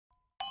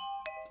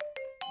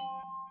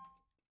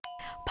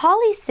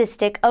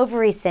Polycystic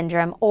ovary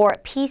syndrome, or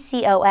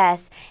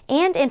PCOS,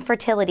 and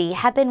infertility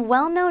have been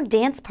well-known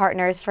dance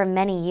partners for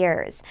many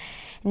years.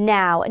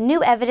 Now,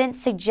 new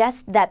evidence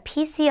suggests that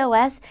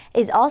PCOS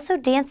is also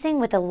dancing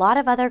with a lot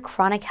of other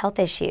chronic health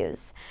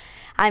issues.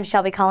 I'm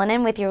Shelby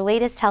Cullinan with your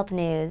latest health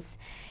news.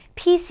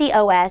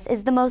 PCOS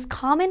is the most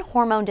common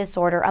hormone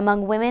disorder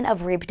among women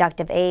of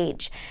reproductive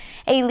age.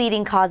 A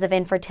leading cause of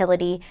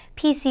infertility,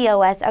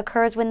 PCOS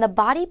occurs when the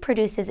body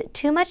produces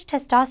too much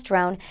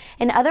testosterone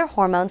and other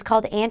hormones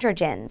called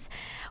androgens.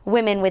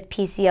 Women with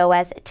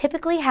PCOS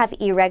typically have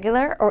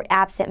irregular or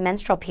absent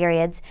menstrual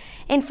periods,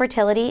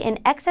 infertility, and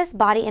excess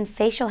body and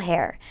facial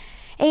hair.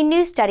 A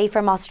new study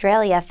from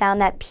Australia found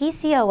that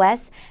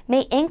PCOS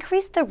may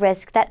increase the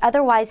risk that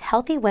otherwise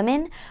healthy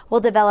women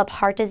will develop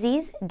heart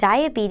disease,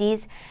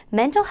 diabetes,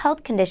 mental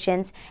health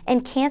conditions,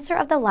 and cancer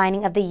of the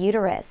lining of the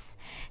uterus.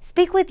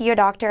 Speak with your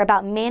doctor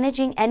about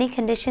managing any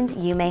conditions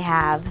you may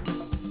have.